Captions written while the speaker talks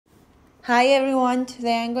Hi everyone,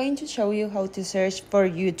 today I'm going to show you how to search for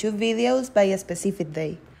YouTube videos by a specific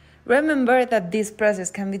day. Remember that this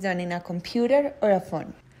process can be done in a computer or a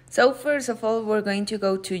phone. So first of all, we're going to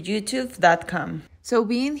go to youtube.com. So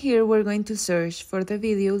being here, we're going to search for the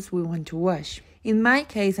videos we want to watch. In my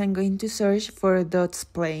case, I'm going to search for dots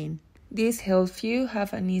playing. This helps you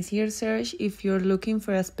have an easier search if you're looking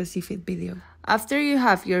for a specific video. After you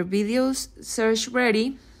have your videos search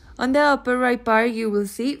ready, on the upper right part you will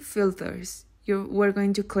see filters. We're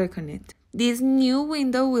going to click on it. This new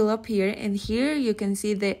window will appear and here you can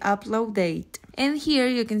see the upload date. And here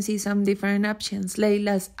you can see some different options like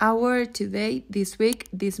last hour, today, this week,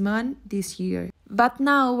 this month, this year. But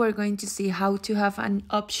now we're going to see how to have an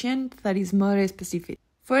option that is more specific.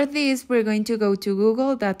 For this, we're going to go to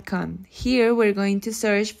google.com. Here we're going to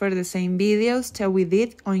search for the same videos that we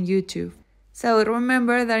did on YouTube. So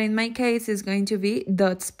remember that in my case it's going to be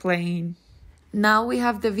dots playing. Now we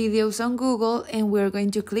have the videos on Google and we're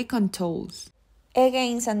going to click on tools.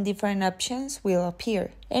 Again, some different options will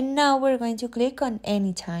appear. And now we're going to click on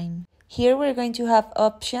anytime. Here we're going to have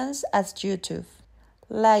options as YouTube,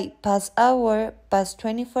 like past hour, past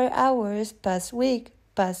 24 hours, past week,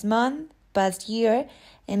 past month, past year,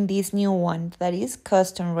 and this new one that is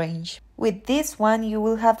custom range. With this one, you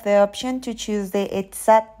will have the option to choose the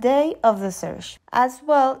exact day of the search. As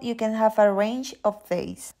well, you can have a range of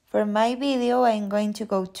days. For my video, I'm going to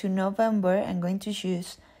go to November. I'm going to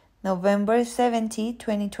choose November 17,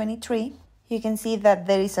 2023. You can see that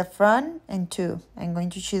there is a from and to. I'm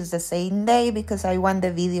going to choose the same day because I want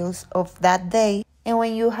the videos of that day. And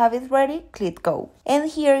when you have it ready, click go. And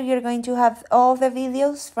here you're going to have all the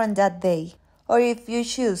videos from that day. Or if you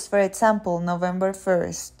choose, for example, November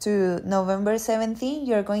 1st to November 17th,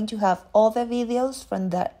 you're going to have all the videos from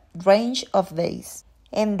that range of days.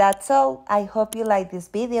 And that's all. I hope you like this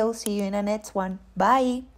video. See you in the next one. Bye!